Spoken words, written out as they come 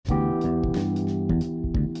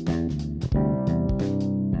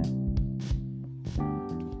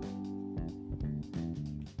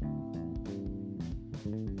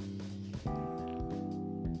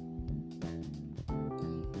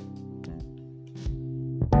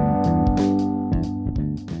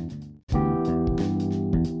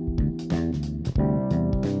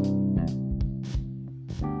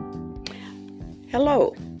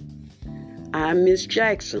I'm Miss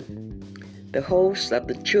Jackson, the host of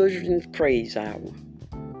the Children's Praise Hour.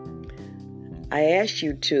 I ask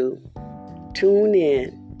you to tune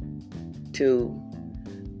in to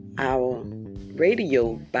our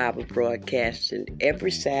radio Bible broadcasting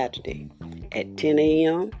every Saturday at 10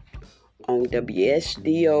 a.m. on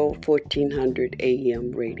WSDO 1400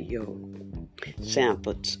 AM radio.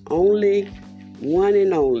 Sanford's only, one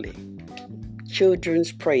and only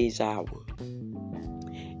Children's Praise Hour.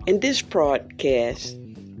 In this podcast,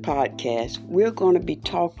 we're going to be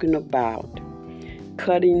talking about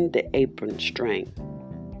cutting the apron string.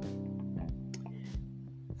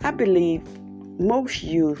 I believe most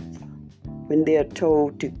youth, when they're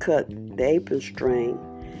told to cut the apron string,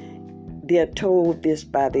 they're told this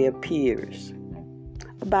by their peers,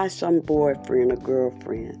 or by some boyfriend or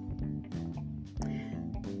girlfriend.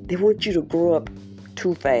 They want you to grow up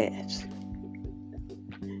too fast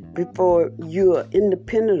before you're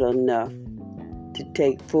independent enough to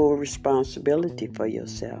take full responsibility for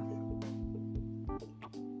yourself.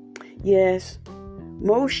 Yes,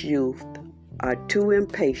 most youth are too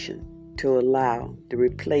impatient to allow the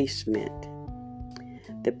replacement,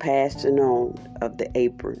 the passing on of the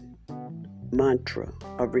apron mantra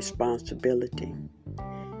of responsibility.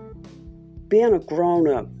 Being a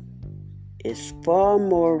grown-up is far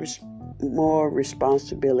more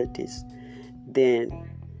responsibilities than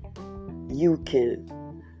you can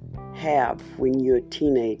have when you're a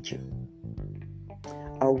teenager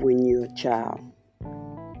or when you're a child.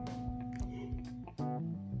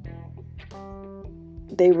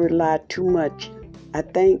 They rely too much. I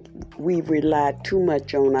think we rely too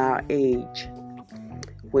much on our age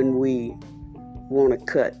when we want to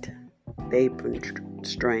cut the apron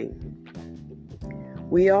string.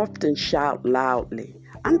 We often shout loudly,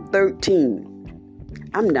 "I'm 13.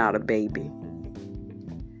 I'm not a baby."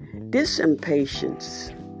 This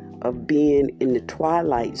impatience of being in the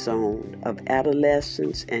twilight zone of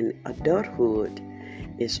adolescence and adulthood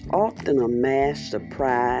is often a mask of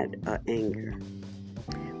pride or anger.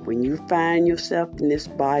 When you find yourself in this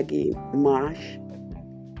boggy marsh,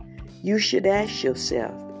 you should ask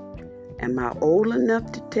yourself, am I old enough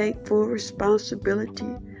to take full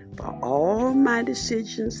responsibility for all my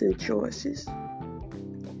decisions and choices?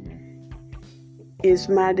 Is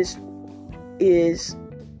my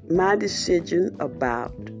decision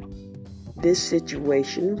about this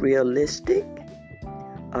situation realistic?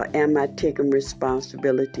 Or am I taking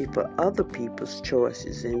responsibility for other people's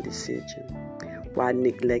choices and decisions while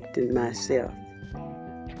neglecting myself?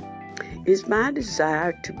 Is my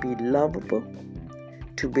desire to be lovable,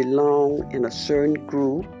 to belong in a certain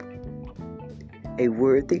group, a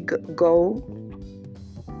worthy goal?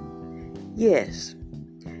 Yes,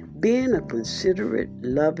 being a considerate,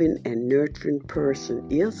 loving, and nurturing person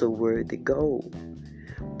is a worthy goal.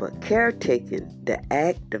 But caretaking, the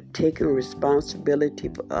act of taking responsibility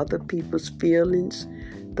for other people's feelings,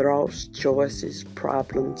 thoughts, choices,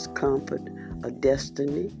 problems, comfort, or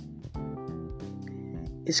destiny,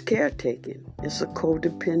 is caretaking. It's a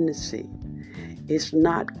codependency. It's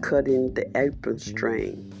not cutting the apron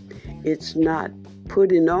string. It's not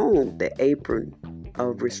putting on the apron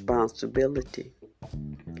of responsibility.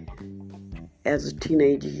 As a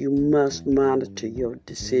teenager, you must monitor your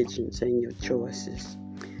decisions and your choices,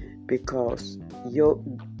 because your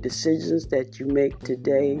decisions that you make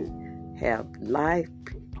today have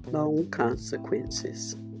lifelong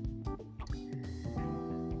consequences.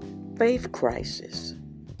 Faith crisis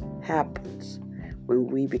happens when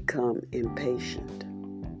we become impatient.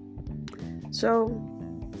 So,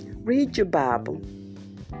 read your Bible.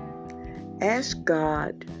 Ask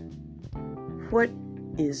God what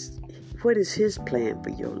is His plan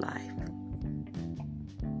for your life.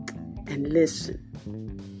 And listen.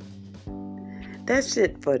 That's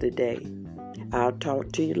it for today. I'll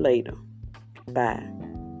talk to you later. Bye.